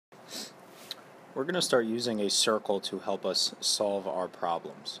We're going to start using a circle to help us solve our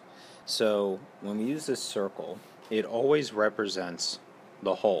problems. So when we use this circle, it always represents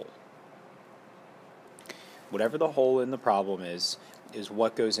the whole. Whatever the whole in the problem is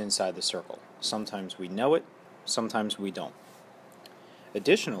what goes inside the circle. Sometimes we know it, sometimes we don't.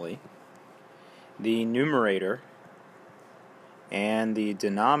 Additionally, the numerator and the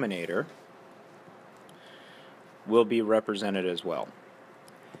denominator will be represented as well.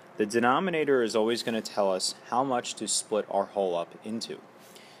 The denominator is always going to tell us how much to split our whole up into.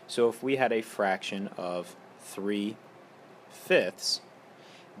 So if we had a fraction of 3/5,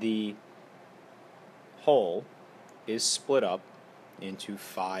 the whole is split up into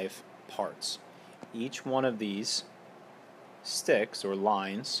 5 parts. Each one of these sticks or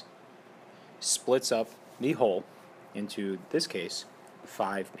lines splits up the whole into, this case,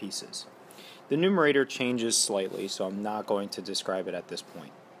 5 pieces. The numerator changes slightly, so I'm not going to describe it at this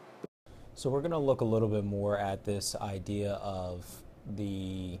point. So we're going to look a little bit more at this idea of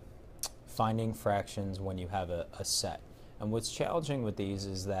the finding fractions when you have a set. And what's challenging with these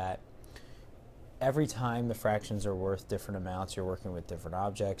is that every time the fractions are worth different amounts, you're working with different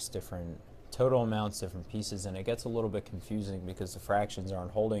objects, different total amounts, different pieces, and it gets a little bit confusing because the fractions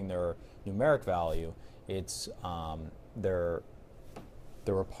aren't holding their numeric value. It's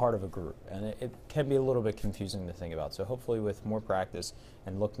they're a part of a group, and it can be a little bit confusing to think about. So hopefully with more practice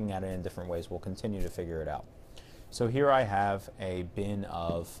and looking at it in different ways, we'll continue to figure it out. So here I have a bin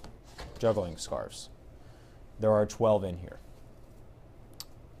of juggling scarves. There are 12 in here.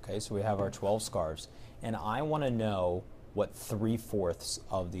 Okay, so we have our 12 scarves, and I want to know what 3/4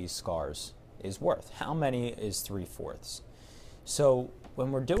 of these scarves is worth. How many is 3/4? So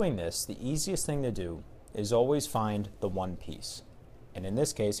when we're doing this, the easiest thing to do is always find the one piece. And in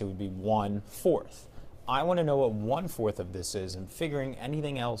this case, it would be 1/4. I want to know what 1/4 of this is, and figuring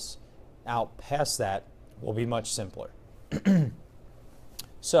anything else out past that will be much simpler.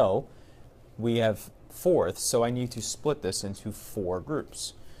 So we have fourths, so I need to split this into 4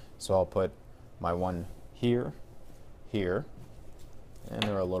 groups. So I'll put my one here, here, and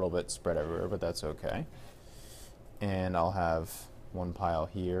they're a little bit spread everywhere, but that's okay. And I'll have one pile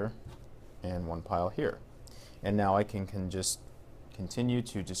here and one pile here. And now I can just continue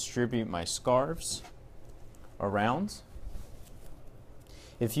to distribute my scarves around.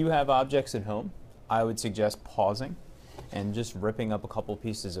 If you have objects at home, I would suggest pausing and just ripping up a couple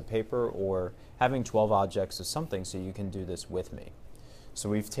pieces of paper, or having 12 objects of something so you can do this with me. So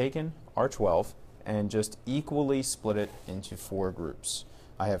we've taken our 12 and just equally split it into 4 groups.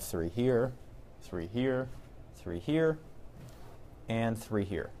 I have 3 here, 3 here, 3 here, and 3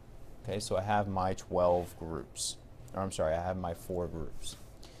 here. Okay, so I have my 12 groups. Or I'm sorry, I have my 4 groups.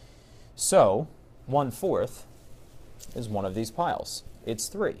 So 1/4 is one of these piles. It's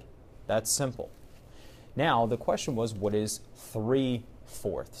 3. That's simple. Now the question was, what is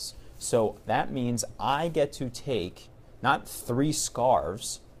 3/4? So that means I get to take not 3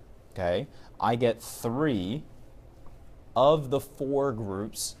 scarves, okay? I get 3 of the 4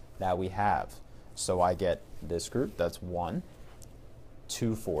 groups that we have. So I get this group, that's 1,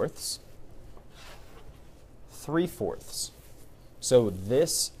 2/4, 3/4. So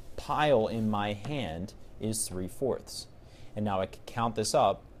this pile in my hand is 3/4. And now I can count this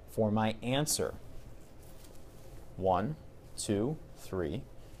up for my answer. 1, 2, 3,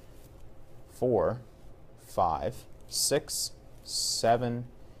 4, 5, 6, 7,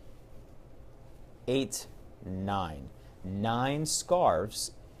 8, 9. 9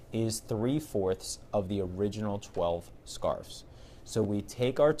 scarves is 3/4 of the original 12 scarves. So we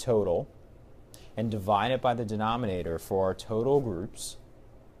take our total and divide it by the denominator for our total groups,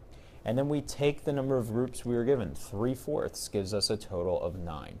 and then we take the number of groups we were given. 3/4 gives us a total of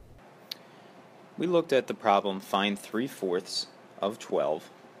 9. We looked at the problem, find 3/4 of 12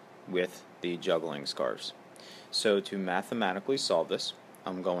 with the juggling scarves. So to mathematically solve this,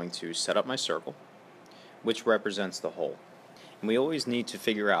 I'm going to set up my circle, which represents the whole. And we always need to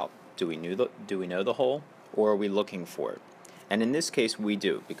figure out, do we know the whole, or are we looking for it? And in this case, we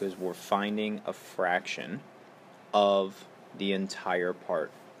do, because we're finding a fraction of the entire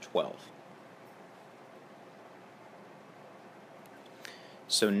part 12.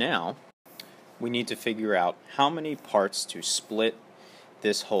 So now, we need to figure out how many parts to split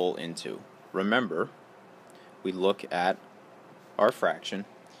this whole into. Remember, we look at our fraction,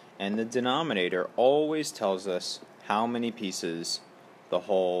 and the denominator always tells us how many pieces the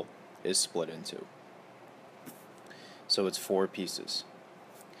whole is split into. So it's 4 pieces.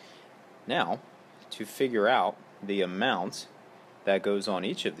 Now, to figure out the amount that goes on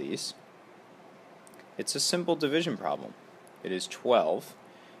each of these, it's a simple division problem. It is 12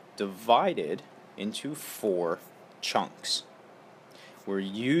 divided into 4 chunks. We're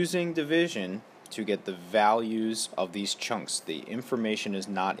using division to get the values of these chunks. The information is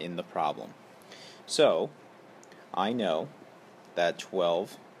not in the problem. So I know that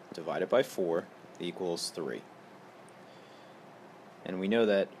 12 divided by 4 equals 3. And we know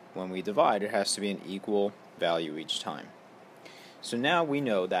that when we divide, it has to be an equal value each time. So now we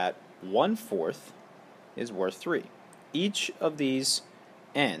know that 1/4 is worth 3. Each of these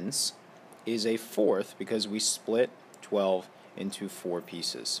ends is a fourth because we split 12 into 4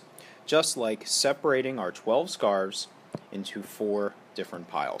 pieces. Just like separating our 12 scarves into 4 different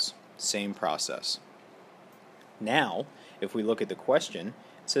piles. Same process. Now, if we look at the question,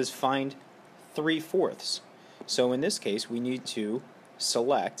 it says find 3/4. So in this case, we need to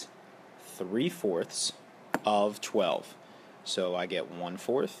select 3/4 of 12. So I get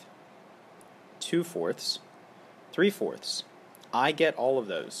 1/4, 2/4, 3/4. I get all of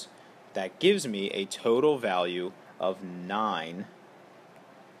those. That gives me a total value of 9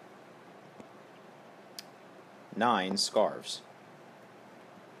 scarves.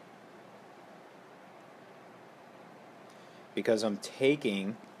 Because I'm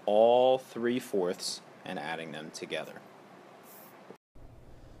taking all 3/4 and adding them together.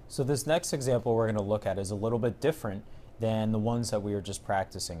 So this next example we're going to look at is a little bit different than the ones that we were just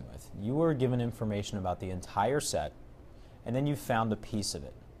practicing with. You were given information about the entire set, and then you found a piece of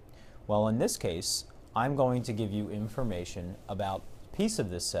it. Well, in this case, I'm going to give you information about a piece of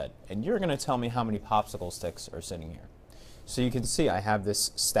this set, and you're going to tell me how many popsicle sticks are sitting here. So you can see I have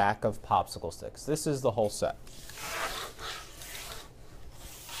this stack of popsicle sticks. This is the whole set.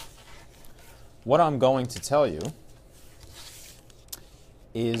 What I'm going to tell you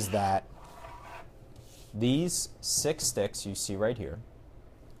is that these 6 sticks you see right here,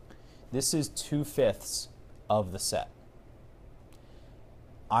 this is 2/5 of the set.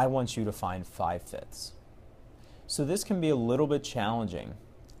 I want you to find 5/5. So this can be a little bit challenging.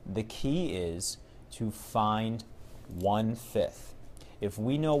 The key is to find 1/5. If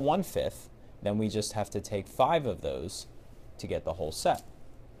we know 1/5, then we just have to take 5 of those to get the whole set.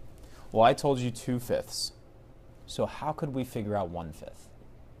 Well, I told you 2/5. So how could we figure out 1/5?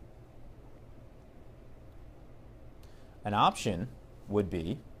 An option would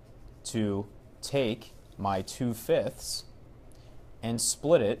be to take my 2/5 and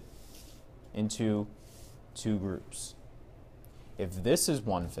split it into 2 groups. If this is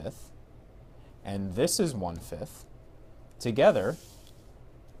 1/5 and this is 1/5, together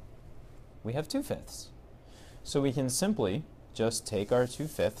we have 2/5. So we can simply just take our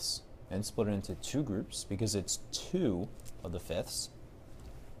 2/5 and split it into 2 groups because it's 2 of the fifths.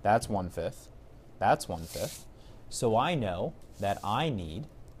 That's 1/5. That's 1/5. So I know that I need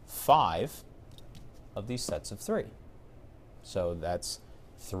 5 of these sets of 3. So that's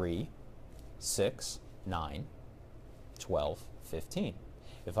 3, 6, 9, 12, 15.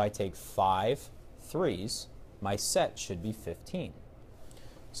 If I take 5 3s, my set should be 15.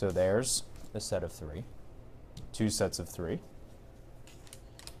 So there's the set of 3, 2 sets of 3,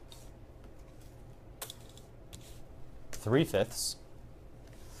 3/5,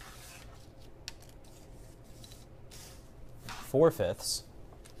 4/5,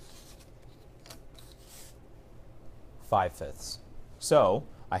 5/5. So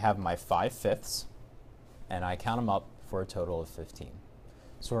I have my 5/5, and I count them up for a total of 15.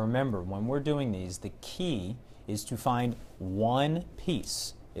 So remember, when we're doing these, the key is to find one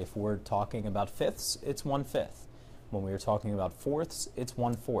piece. If we're talking about fifths, it's 1/5. When we're talking about fourths, it's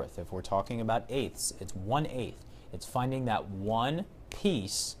 1/4. If we're talking about eighths, it's 1/8. It's finding that one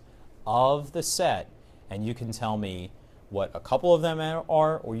piece of the set, and you can tell me what a couple of them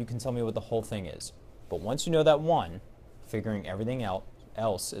are, or you can tell me what the whole thing is. But once you know that one, figuring everything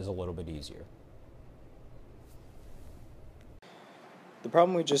else is a little bit easier. The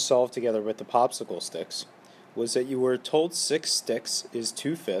problem we just solved together with the popsicle sticks was that you were told 6 sticks is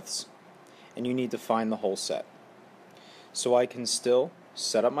 2/5, and you need to find the whole set. So I can still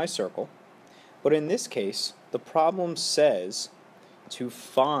set up my circle, but in this case, the problem says to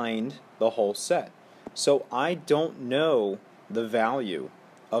find the whole set. So I don't know the value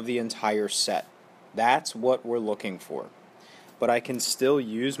of the entire set. That's what we're looking for. But I can still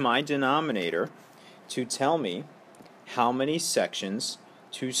use my denominator to tell me how many sections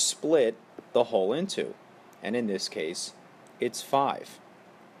to split the whole into. And in this case, it's 5.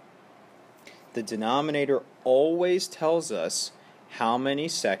 The denominator always tells us how many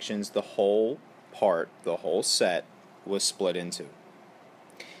sections the whole part, the whole set, was split into.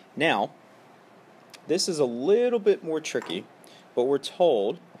 Now, this is a little bit more tricky, but we're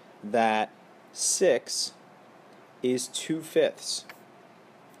told that 6 is 2/5.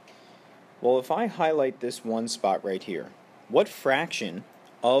 Well, if I highlight this one spot right here, what fraction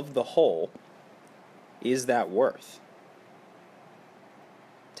of the whole is that worth?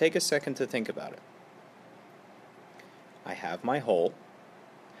 Take a second to think about it. I have my whole.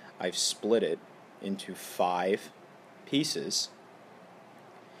 I've split it into 5 pieces.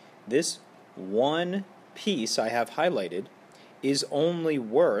 This one piece I have highlighted is only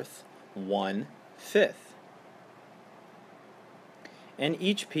worth 1/5. And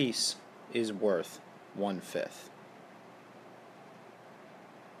each piece is worth 1/5.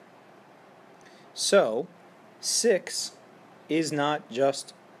 So 6 is not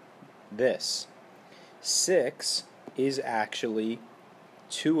just this. 6 is actually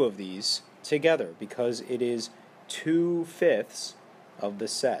 2 of these together because it is 2/5 of the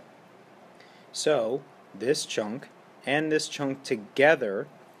set. So this chunk and this chunk together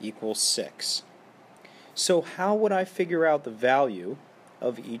equals 6. So how would I figure out the value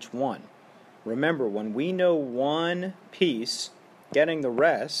of each one? Remember, when we know one piece, getting the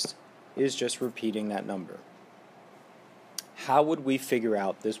rest is just repeating that number. How would we figure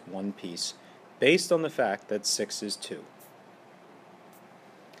out this one piece based on the fact that 6 is 2?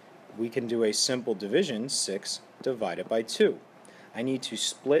 We can do a simple division, 6 divided by 2. I need to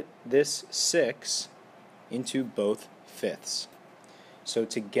split this 6 into both fifths. So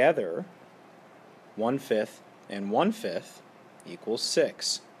together, 1/5 and 1/5 equals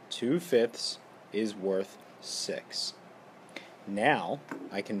 6. 2/5 is worth 6. Now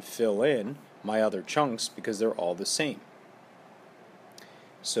I can fill in my other chunks because they're all the same.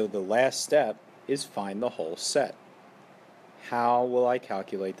 So the last step is find the whole set. How will I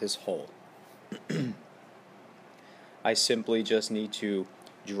calculate this whole? I simply just need to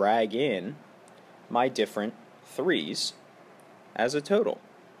drag in my different 3's as a total.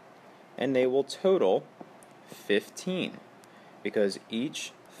 And they will total 15 because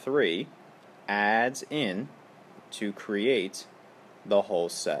each 3 adds in to create the whole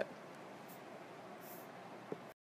set.